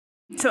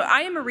So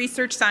I am a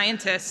research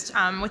scientist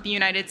with the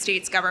United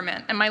States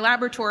government, and my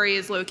laboratory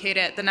is located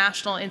at the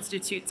National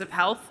Institutes of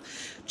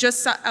Health,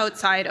 just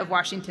outside of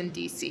Washington,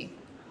 D.C.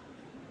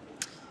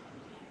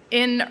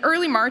 In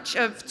early March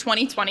of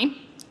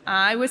 2020,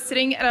 I was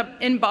sitting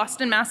in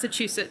Boston,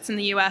 Massachusetts, in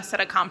the US at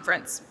a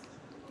conference.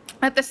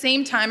 At the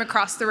same time,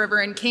 across the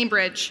river in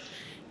Cambridge,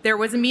 there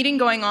was a meeting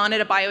going on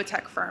at a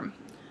biotech firm,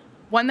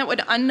 one that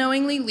would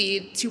unknowingly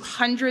lead to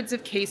hundreds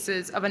of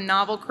cases of a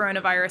novel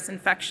coronavirus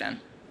infection.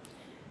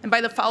 And by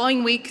the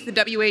following week, the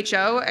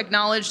WHO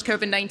acknowledged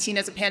COVID-19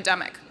 as a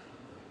pandemic.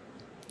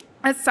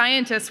 As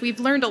scientists, we've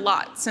learned a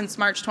lot since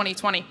March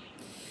 2020.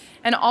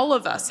 And all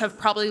of us have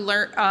probably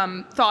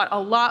thought a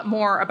lot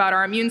more about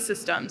our immune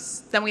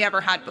systems than we ever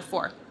had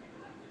before.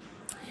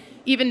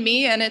 Even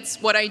me, and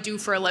it's what I do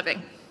for a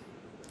living.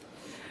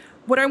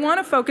 What I want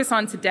to focus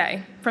on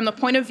today, from the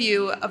point of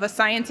view of a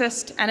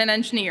scientist and an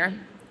engineer,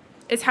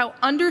 is how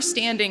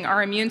understanding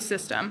our immune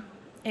system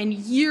and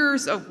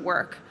years of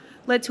work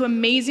led to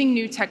amazing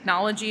new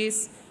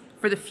technologies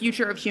for the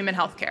future of human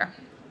healthcare.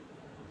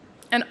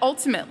 And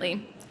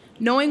ultimately,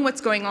 knowing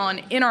what's going on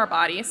in our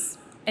bodies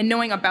and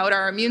knowing about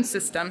our immune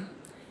system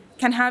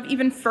can have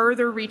even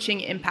further reaching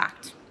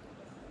impact.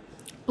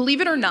 Believe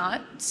it or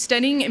not,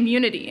 studying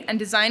immunity and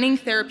designing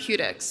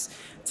therapeutics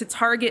to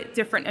target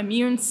different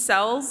immune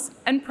cells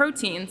and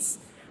proteins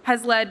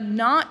has led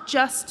not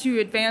just to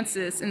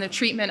advances in the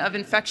treatment of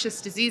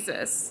infectious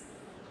diseases,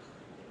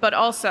 but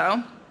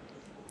also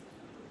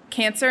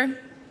cancer,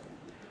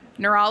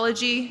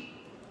 neurology,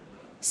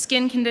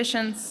 skin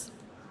conditions,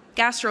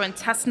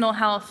 gastrointestinal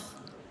health,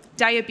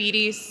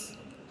 diabetes,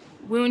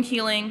 wound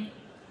healing,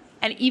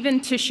 and even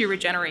tissue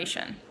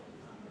regeneration.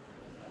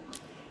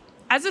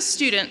 As a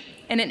student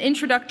in an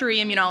introductory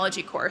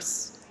immunology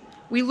course,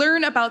 we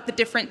learn about the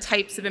different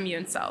types of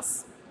immune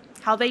cells,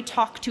 how they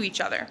talk to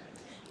each other,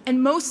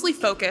 and mostly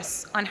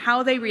focus on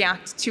how they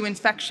react to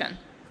infection.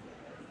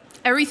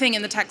 Everything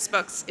in the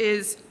textbooks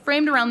is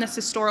framed around this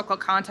historical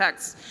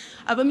context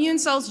of immune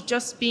cells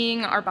just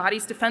being our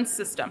body's defense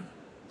system,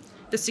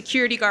 the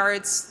security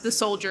guards, the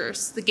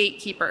soldiers, the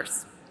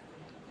gatekeepers.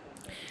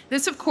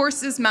 This, of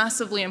course, is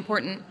massively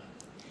important.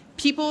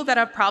 People that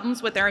have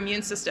problems with their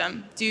immune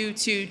system due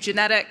to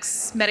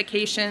genetics,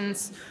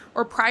 medications,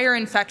 or prior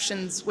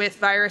infections with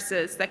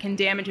viruses that can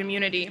damage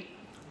immunity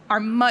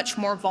are much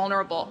more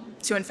vulnerable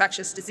to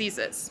infectious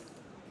diseases.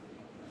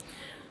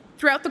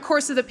 Throughout the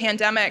course of the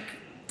pandemic,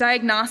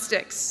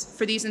 diagnostics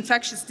for these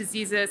infectious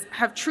diseases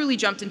have truly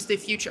jumped into the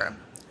future,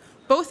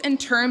 both in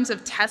terms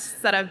of tests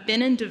that have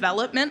been in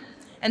development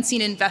and seen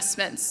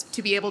investments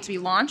to be able to be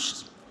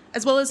launched,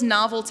 as well as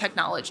novel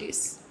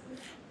technologies.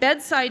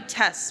 Bedside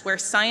tests where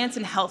science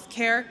and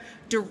healthcare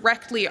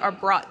directly are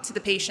brought to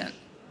the patient.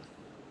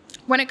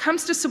 When it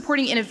comes to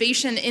supporting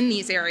innovation in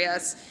these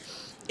areas,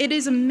 it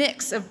is a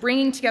mix of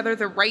bringing together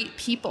the right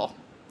people.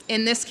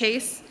 In this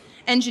case,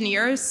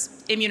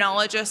 engineers,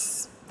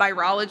 immunologists,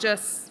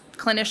 virologists,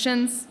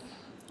 clinicians,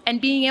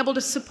 and being able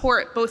to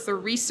support both the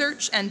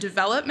research and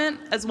development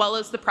as well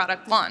as the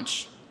product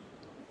launch.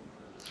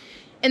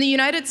 In the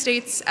United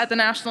States, at the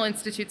National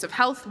Institutes of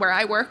Health, where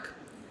I work,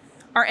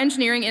 our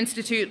engineering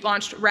institute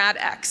launched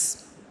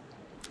RADx,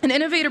 an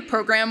innovative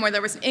program where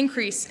there was an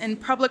increase in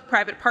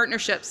public-private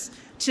partnerships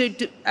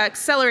to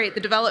accelerate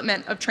the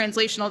development of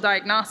translational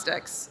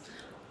diagnostics,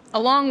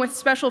 along with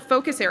special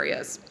focus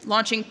areas,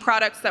 launching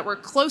products that were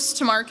close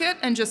to market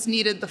and just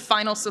needed the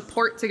final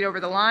support to get over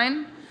the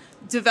line,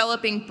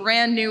 developing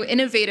brand new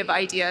innovative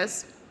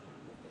ideas,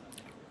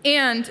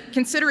 and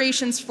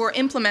considerations for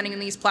implementing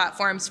these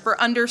platforms for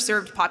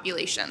underserved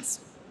populations.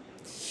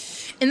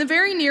 In the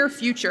very near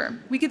future,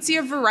 we could see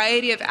a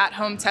variety of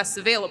at-home tests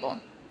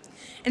available.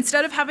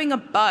 Instead of having a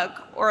bug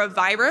or a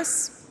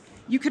virus,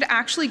 you could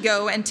actually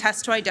go and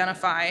test to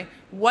identify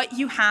what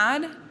you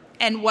had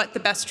and what the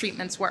best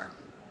treatments were.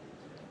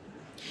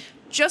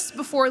 Just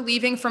before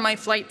leaving for my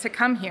flight to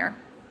come here,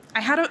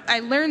 I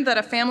learned that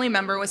a family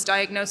member was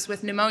diagnosed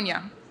with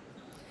pneumonia.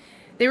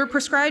 They were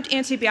prescribed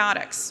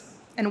antibiotics,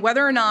 and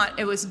whether or not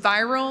it was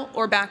viral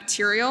or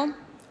bacterial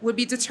would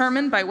be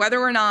determined by whether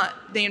or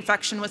not the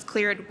infection was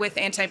cleared with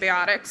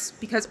antibiotics,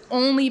 because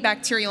only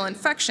bacterial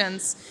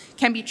infections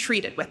can be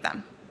treated with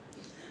them.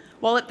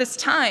 While at this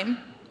time,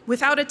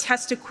 without a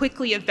test to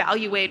quickly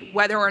evaluate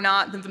whether or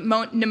not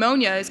the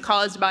pneumonia is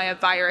caused by a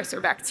virus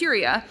or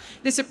bacteria,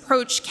 this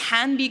approach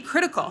can be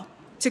critical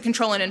to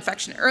control an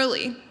infection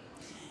early.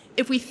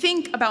 If we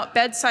think about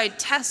bedside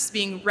tests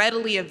being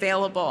readily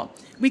available,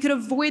 we could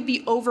avoid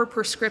the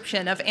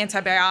overprescription of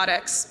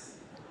antibiotics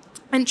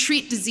and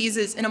treat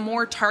diseases in a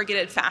more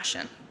targeted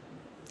fashion.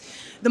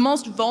 The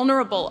most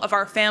vulnerable of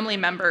our family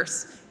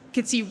members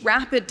could see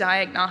rapid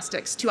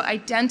diagnostics to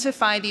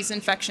identify these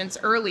infections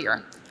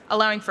earlier,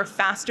 allowing for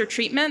faster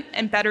treatment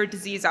and better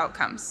disease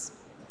outcomes.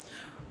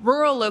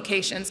 Rural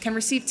locations can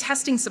receive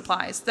testing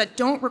supplies that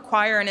don't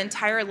require an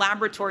entire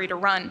laboratory to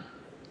run.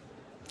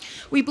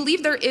 We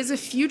believe there is a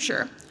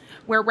future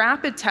where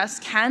rapid tests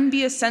can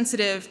be as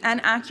sensitive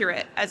and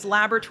accurate as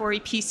laboratory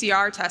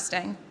PCR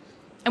testing,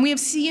 And we have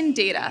seen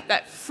data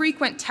that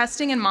frequent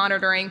testing and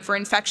monitoring for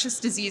infectious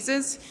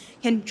diseases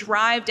can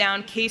drive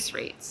down case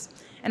rates.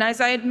 And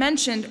as I had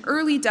mentioned,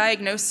 early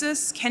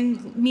diagnosis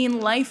can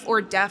mean life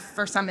or death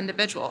for some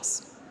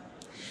individuals.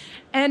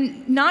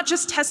 And not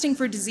just testing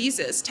for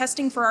diseases,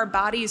 testing for our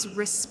body's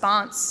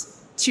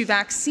response to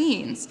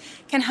vaccines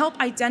can help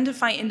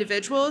identify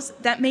individuals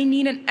that may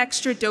need an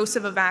extra dose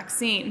of a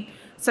vaccine,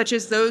 such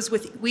as those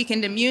with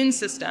weakened immune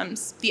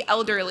systems, the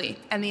elderly,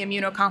 and the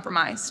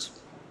immunocompromised.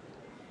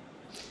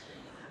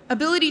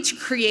 Ability to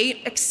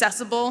create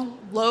accessible,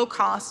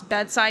 low-cost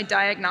bedside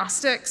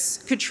diagnostics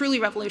could truly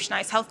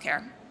revolutionize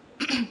healthcare.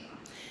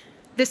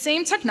 The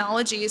same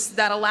technologies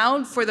that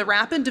allowed for the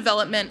rapid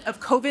development of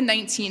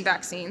COVID-19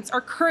 vaccines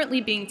are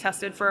currently being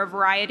tested for a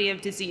variety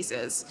of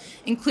diseases,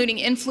 including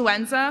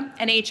influenza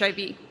and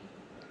HIV.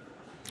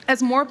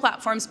 As more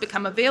platforms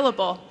become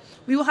available,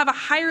 we will have a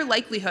higher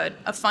likelihood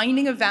of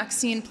finding a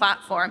vaccine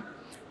platform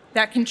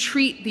that can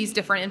treat these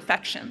different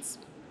infections.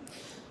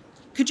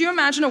 Could you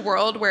imagine a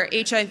world where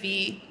HIV,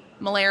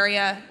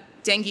 malaria,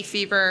 dengue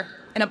fever,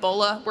 and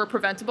Ebola were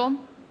preventable?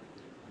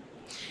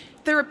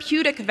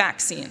 Therapeutic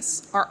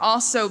vaccines are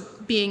also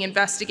being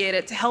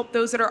investigated to help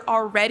those that are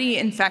already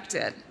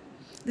infected.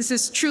 This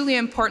is truly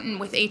important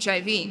with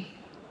HIV.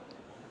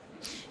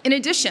 In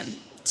addition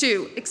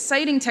to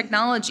exciting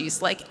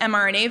technologies like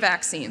mRNA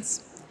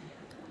vaccines,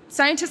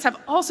 scientists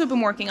have also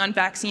been working on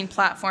vaccine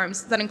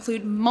platforms that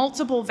include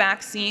multiple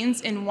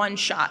vaccines in one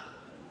shot,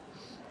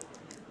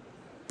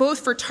 both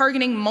for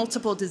targeting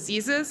multiple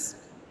diseases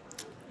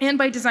and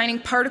by designing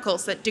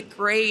particles that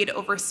degrade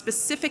over a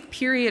specific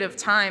period of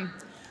time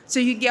so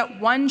you get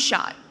one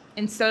shot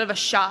instead of a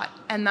shot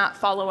and that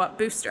follow-up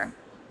booster.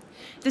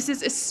 This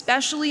is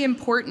especially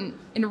important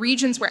in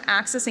regions where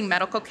accessing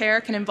medical care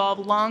can involve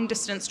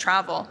long-distance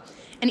travel,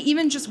 and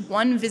even just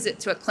one visit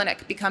to a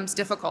clinic becomes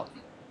difficult.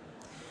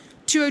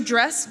 To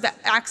address the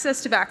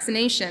access to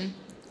vaccination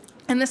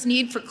and this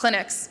need for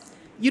clinics,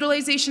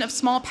 utilization of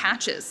small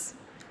patches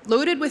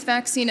loaded with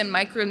vaccine and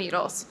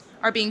microneedles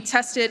are being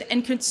tested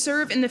and could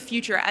serve in the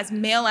future as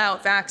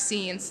mail-out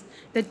vaccines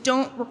that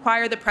don't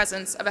require the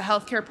presence of a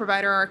healthcare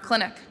provider or a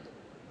clinic.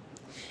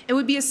 It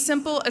would be as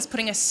simple as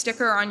putting a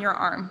sticker on your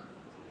arm.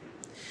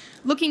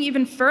 Looking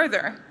even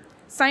further,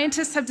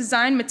 scientists have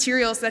designed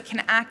materials that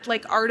can act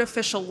like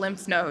artificial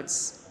lymph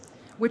nodes,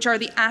 which are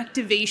the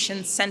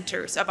activation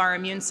centers of our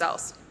immune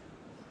cells.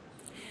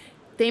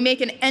 They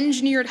make an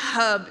engineered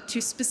hub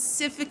to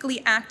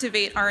specifically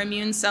activate our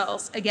immune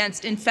cells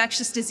against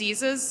infectious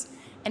diseases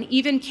and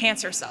even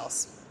cancer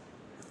cells.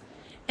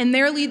 And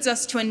there leads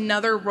us to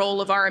another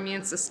role of our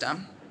immune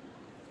system,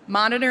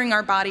 monitoring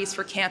our bodies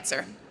for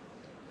cancer.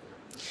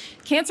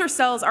 Cancer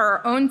cells are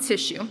our own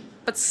tissue,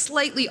 but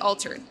slightly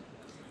altered.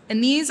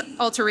 And these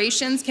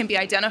alterations can be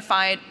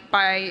identified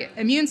by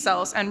immune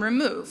cells and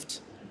removed.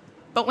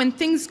 But when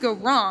things go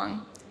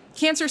wrong,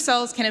 cancer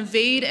cells can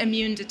evade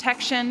immune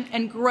detection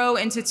and grow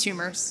into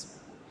tumors.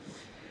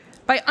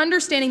 By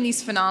understanding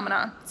these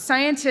phenomena,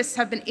 scientists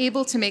have been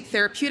able to make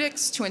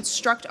therapeutics to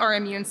instruct our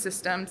immune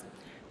system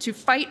to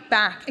fight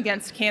back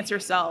against cancer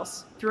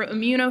cells through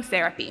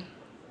immunotherapy.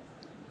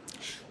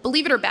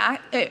 Believe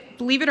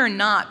it or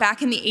not,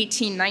 back in the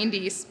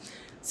 1890s,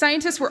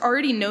 scientists were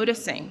already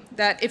noticing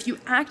that if you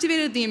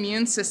activated the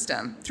immune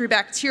system through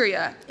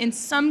bacteria, in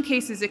some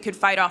cases it could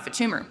fight off a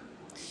tumor.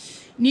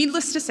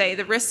 Needless to say,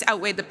 the risks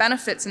outweighed the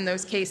benefits in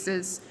those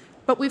cases,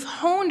 but we've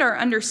honed our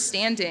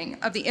understanding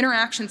of the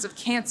interactions of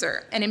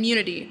cancer and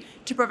immunity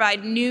to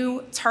provide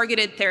new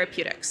targeted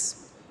therapeutics.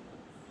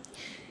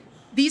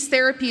 These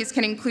therapies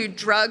can include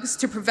drugs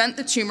to prevent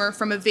the tumor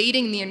from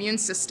evading the immune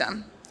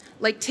system,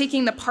 like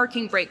taking the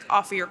parking brake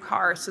off of your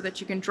car so that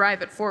you can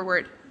drive it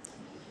forward.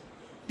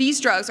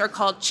 These drugs are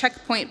called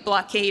checkpoint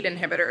blockade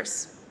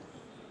inhibitors.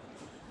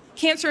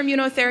 Cancer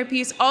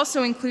immunotherapies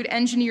also include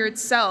engineered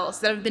cells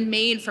that have been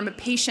made from a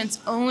patient's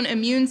own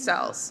immune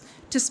cells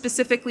to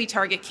specifically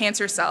target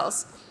cancer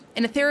cells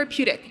in a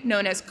therapeutic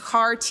known as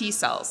CAR T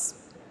cells.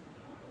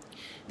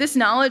 This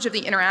knowledge of the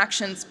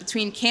interactions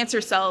between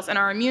cancer cells and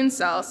our immune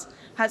cells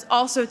has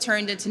also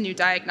turned into new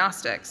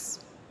diagnostics.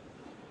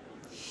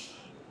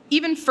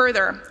 Even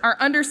further, our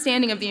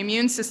understanding of the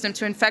immune system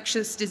to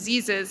infectious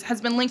diseases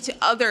has been linked to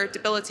other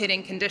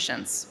debilitating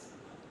conditions.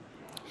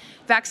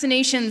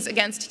 Vaccinations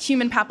against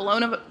human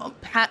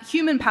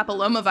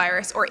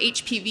papillomavirus, or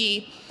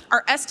HPV,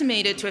 are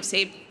estimated to have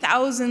saved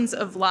thousands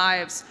of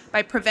lives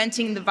by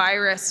preventing the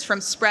virus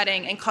from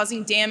spreading and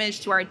causing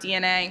damage to our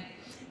DNA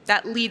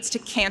that leads to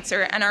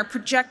cancer, and are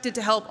projected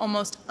to help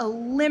almost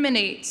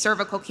eliminate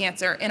cervical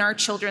cancer in our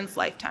children's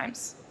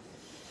lifetimes.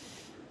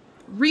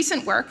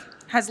 Recent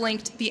work has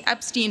linked the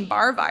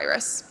Epstein-Barr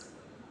virus,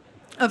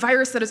 a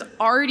virus that has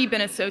already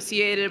been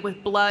associated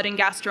with blood and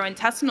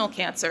gastrointestinal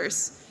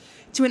cancers,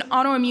 to an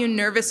autoimmune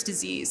nervous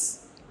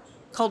disease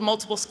called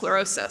multiple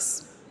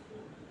sclerosis.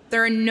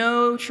 There are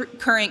no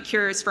current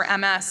cures for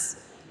MS,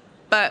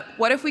 but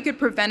what if we could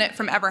prevent it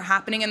from ever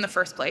happening in the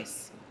first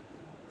place?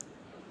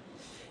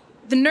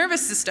 The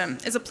nervous system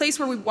is a place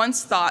where we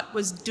once thought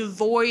was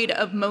devoid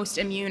of most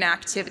immune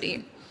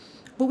activity.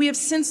 but we have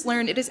since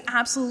learned it is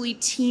absolutely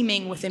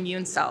teeming with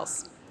immune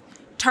cells.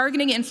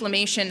 Targeting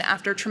inflammation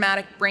after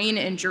traumatic brain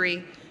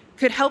injury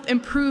could help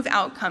improve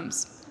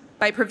outcomes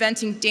by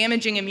preventing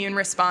damaging immune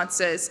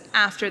responses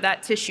after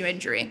that tissue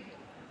injury.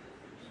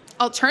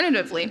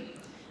 Alternatively,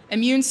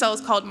 immune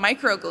cells called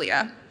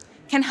microglia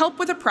can help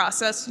with a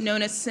process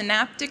known as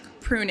synaptic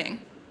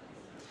pruning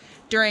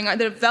during the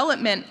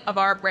development of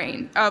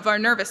our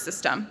nervous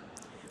system,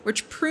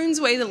 which prunes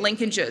away the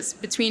linkages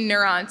between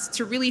neurons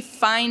to really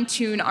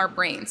fine-tune our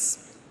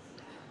brains.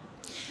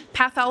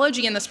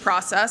 Pathology in this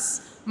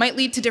process might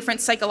lead to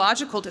different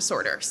psychological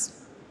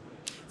disorders.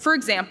 For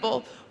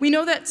example, we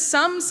know that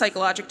some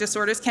psychological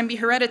disorders can be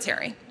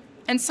hereditary,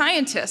 and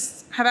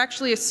scientists have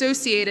actually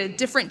associated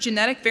different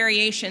genetic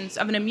variations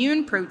of an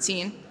immune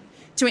protein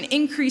to an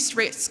increased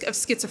risk of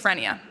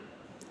schizophrenia,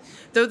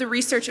 though the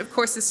research, of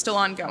course, is still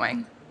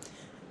ongoing.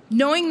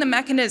 Knowing the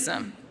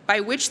mechanism by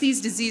which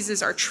these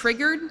diseases are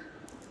triggered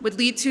would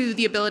lead to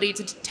the ability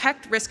to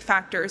detect risk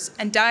factors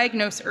and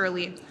diagnose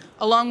early,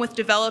 along with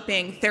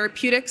developing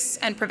therapeutics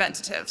and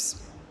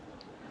preventatives.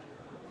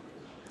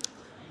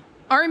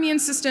 Our immune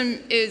system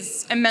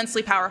is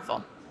immensely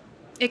powerful.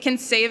 It can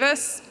save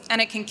us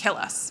and it can kill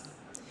us.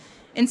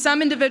 In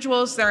some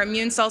individuals, their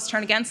immune cells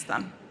turn against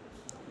them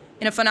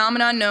in a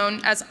phenomenon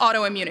known as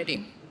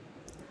autoimmunity.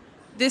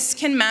 This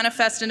can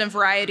manifest in a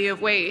variety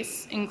of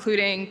ways,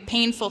 including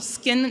painful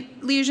skin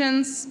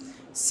lesions,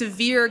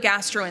 severe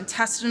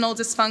gastrointestinal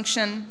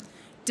dysfunction,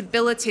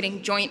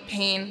 debilitating joint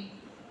pain,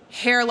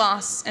 hair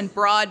loss, and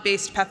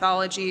broad-based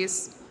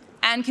pathologies,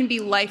 and can be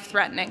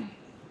life-threatening.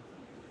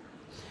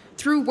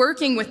 Through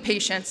working with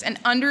patients and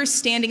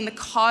understanding the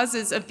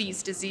causes of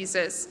these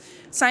diseases,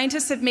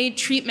 scientists have made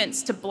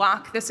treatments to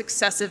block this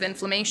excessive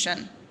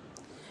inflammation.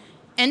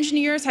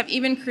 Engineers have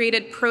even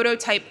created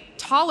prototype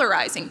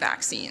tolerizing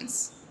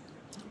vaccines,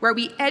 where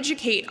we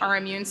educate our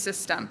immune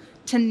system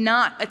to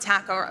not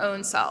attack our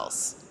own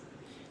cells,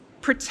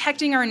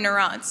 protecting our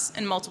neurons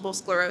in multiple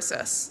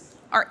sclerosis,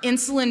 our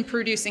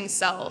insulin-producing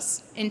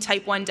cells in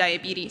type 1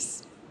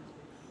 diabetes.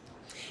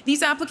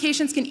 These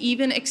applications can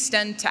even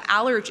extend to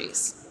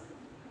allergies,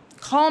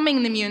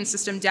 calming the immune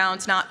system down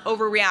to not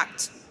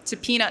overreact to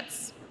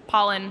peanuts,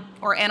 pollen,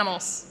 or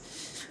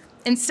animals.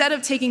 Instead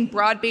of taking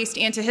broad-based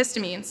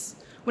antihistamines,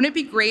 wouldn't it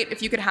be great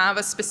if you could have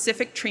a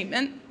specific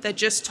treatment that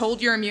just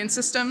told your immune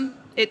system,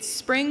 it's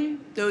spring,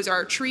 those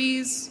are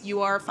trees,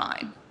 you are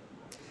fine.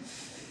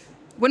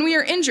 When we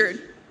are injured,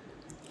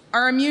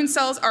 our immune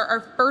cells are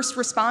our first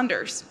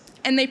responders,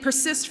 and they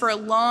persist for a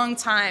long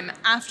time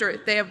after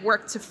they have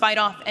worked to fight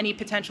off any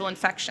potential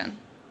infection.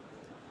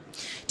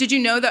 Did you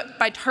know that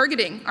by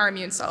targeting our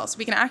immune cells,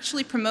 we can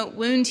actually promote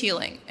wound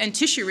healing and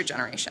tissue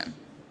regeneration?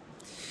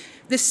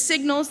 The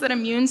signals that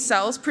immune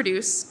cells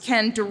produce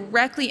can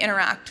directly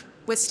interact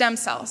with stem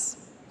cells.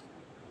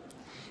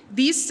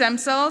 These stem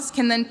cells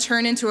can then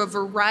turn into a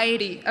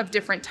variety of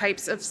different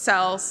types of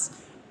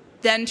cells,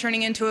 then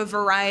turning into a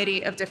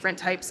variety of different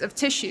types of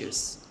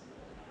tissues: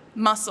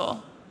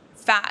 muscle,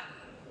 fat,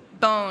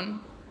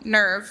 bone,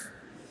 nerve.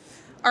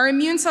 Our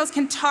immune cells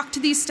can talk to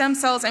these stem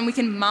cells, and we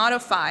can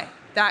modify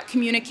that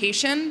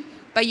communication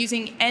by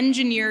using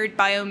engineered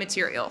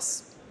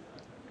biomaterials.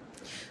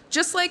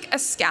 Just like a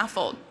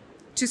scaffold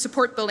to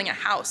support building a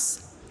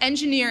house,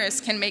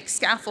 engineers can make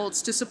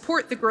scaffolds to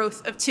support the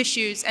growth of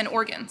tissues and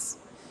organs.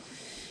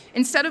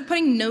 Instead of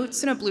putting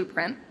notes in a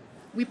blueprint,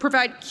 we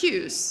provide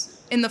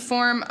cues in the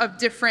form of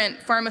different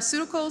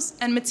pharmaceuticals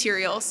and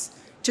materials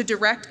to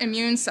direct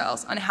immune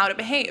cells on how to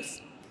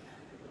behave.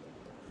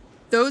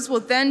 Those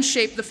will then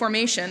shape the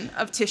formation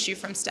of tissue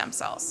from stem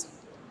cells.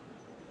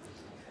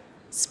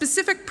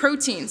 Specific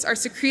proteins are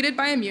secreted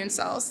by immune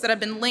cells that have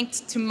been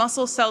linked to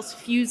muscle cells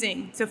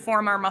fusing to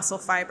form our muscle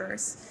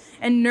fibers,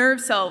 and nerve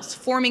cells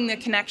forming the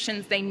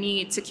connections they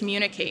need to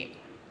communicate.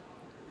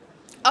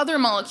 Other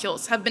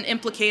molecules have been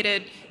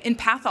implicated in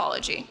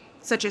pathology,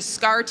 such as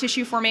scar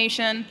tissue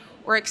formation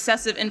or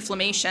excessive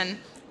inflammation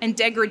and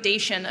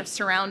degradation of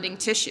surrounding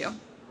tissue.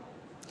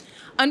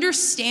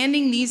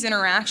 Understanding these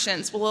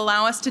interactions will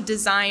allow us to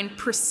design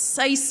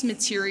precise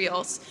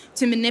materials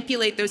to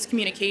manipulate those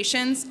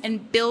communications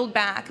and build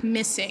back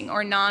missing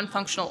or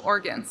non-functional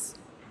organs.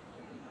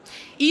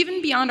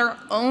 Even beyond our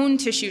own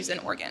tissues and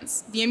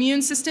organs, the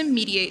immune system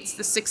mediates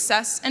the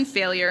success and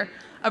failure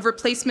of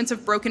replacements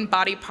of broken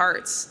body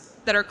parts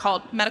that are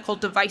called medical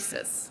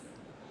devices.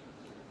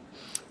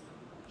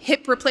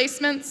 Hip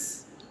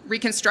replacements,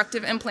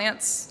 reconstructive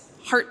implants,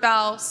 heart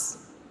valves,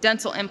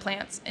 dental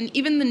implants, and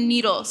even the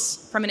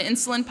needles from an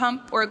insulin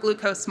pump or a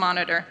glucose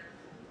monitor.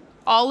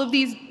 All of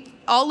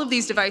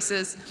these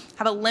devices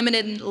have a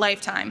limited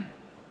lifetime.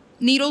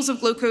 Needles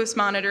of glucose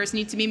monitors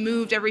need to be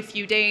moved every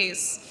few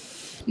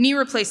days. Knee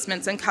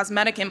replacements and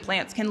cosmetic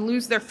implants can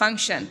lose their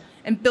function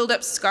and build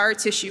up scar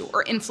tissue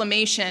or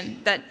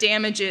inflammation that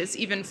damages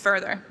even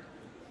further.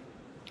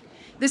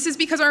 This is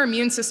because our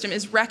immune system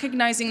is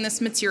recognizing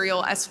this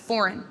material as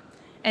foreign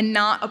and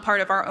not a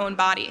part of our own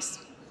bodies.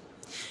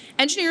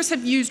 Engineers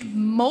have used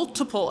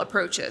multiple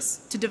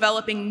approaches to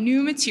developing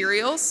new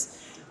materials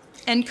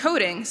and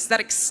coatings that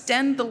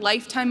extend the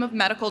lifetime of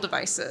medical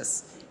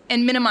devices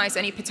and minimize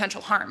any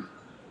potential harm.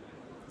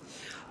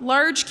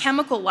 Large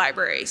chemical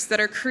libraries that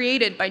are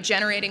created by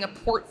generating a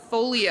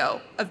portfolio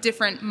of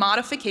different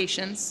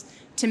modifications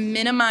to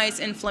minimize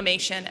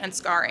inflammation and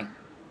scarring.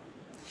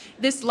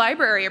 This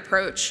library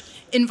approach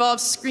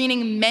involves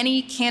screening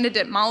many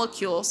candidate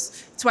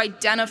molecules to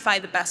identify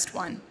the best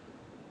one.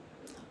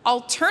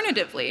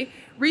 Alternatively,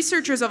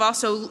 researchers have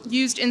also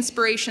used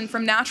inspiration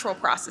from natural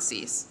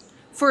processes.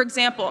 For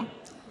example,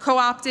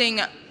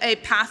 co-opting a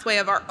pathway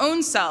of our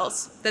own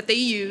cells that they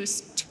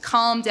use to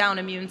calm down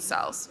immune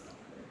cells.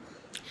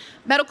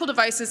 Medical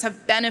devices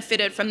have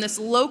benefited from this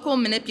local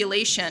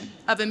manipulation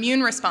of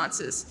immune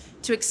responses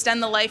to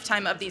extend the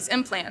lifetime of these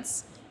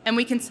implants, and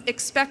we can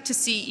expect to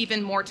see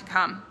even more to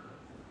come.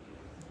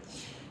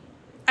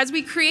 As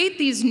we create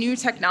these new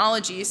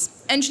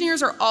technologies,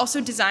 engineers are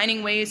also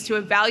designing ways to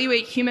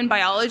evaluate human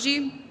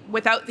biology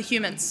without the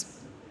humans.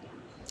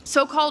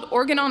 So-called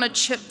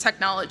organ-on-a-chip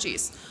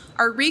technologies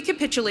are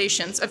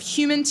recapitulations of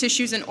human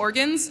tissues and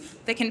organs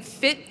that can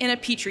fit in a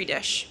petri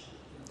dish.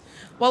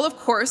 While of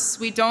course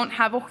we don't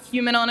have a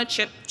human on a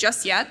chip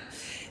just yet,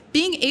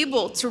 being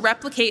able to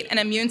replicate an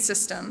immune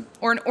system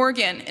or an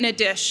organ in a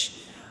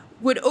dish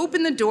would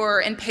open the door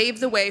and pave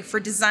the way for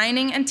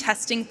designing and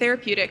testing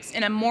therapeutics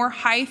in a more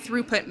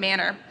high-throughput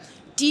manner,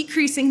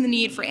 decreasing the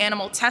need for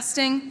animal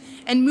testing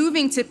and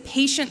moving to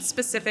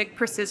patient-specific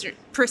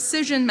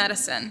precision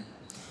medicine,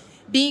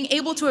 being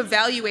able to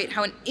evaluate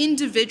how an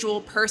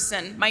individual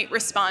person might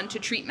respond to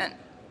treatment.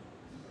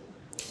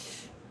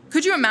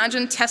 Could you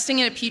imagine testing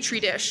in a petri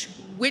dish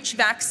which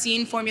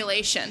vaccine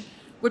formulation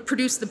would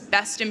produce the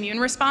best immune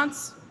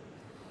response?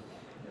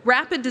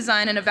 Rapid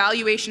design and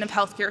evaluation of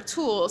healthcare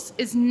tools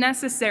is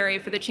necessary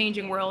for the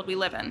changing world we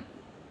live in.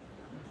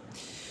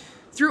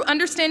 Through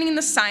understanding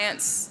the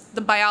science,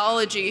 the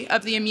biology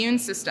of the immune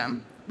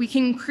system, we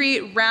can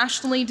create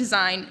rationally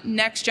designed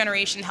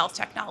next-generation health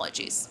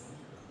technologies.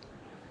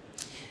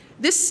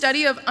 This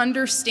study of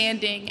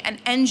understanding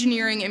and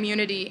engineering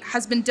immunity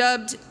has been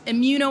dubbed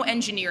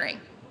Immuno-Engineering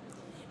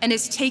and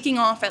is taking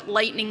off at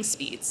lightning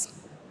speeds.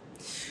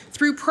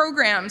 Through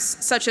programs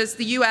such as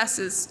the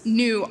US's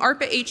new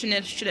ARPA-H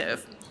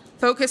initiative,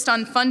 focused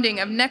on funding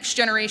of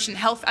next-generation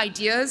health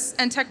ideas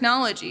and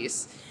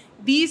technologies,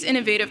 these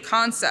innovative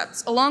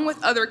concepts, along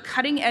with other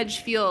cutting-edge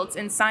fields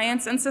in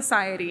science and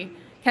society,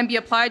 can be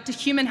applied to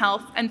human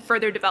health and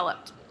further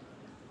developed.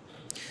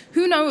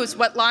 Who knows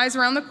what lies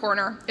around the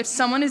corner if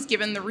someone is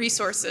given the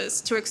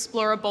resources to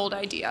explore a bold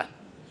idea?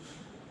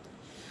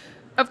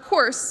 Of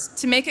course,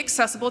 to make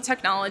accessible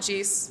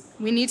technologies,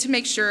 we need to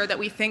make sure that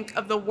we think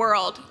of the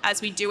world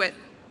as we do it.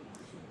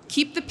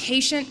 Keep the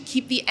patient,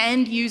 keep the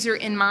end user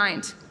in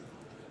mind.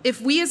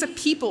 If we as a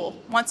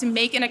people want to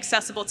make an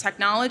accessible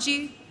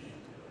technology,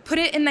 put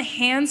it in the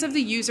hands of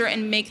the user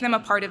and make them a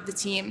part of the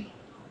team.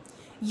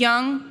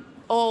 Young,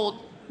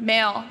 old,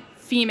 male,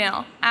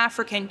 female,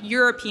 African,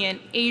 European,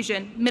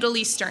 Asian, Middle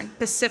Eastern,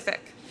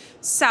 Pacific,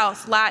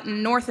 South,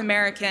 Latin, North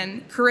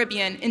American,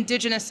 Caribbean,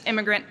 indigenous,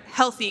 immigrant,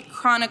 healthy,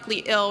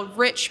 chronically ill,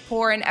 rich,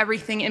 poor, and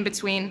everything in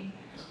between.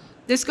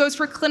 This goes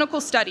for clinical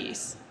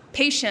studies,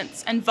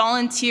 patients, and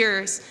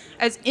volunteers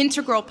as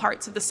integral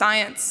parts of the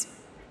science.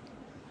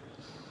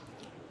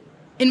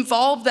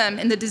 Involve them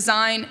in the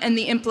design and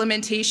the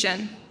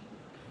implementation,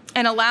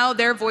 and allow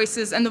their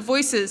voices and the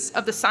voices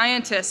of the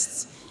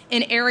scientists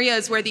in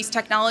areas where these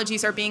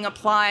technologies are being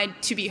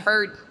applied to be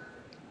heard.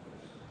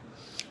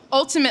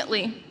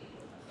 Ultimately,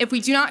 if we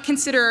do not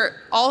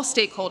consider all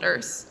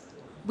stakeholders,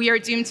 we are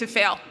doomed to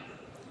fail.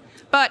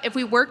 But if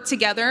we work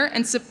together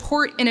and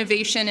support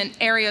innovation in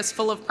areas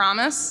full of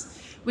promise,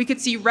 we could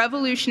see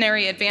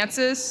revolutionary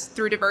advances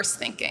through diverse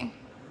thinking.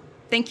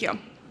 Thank you.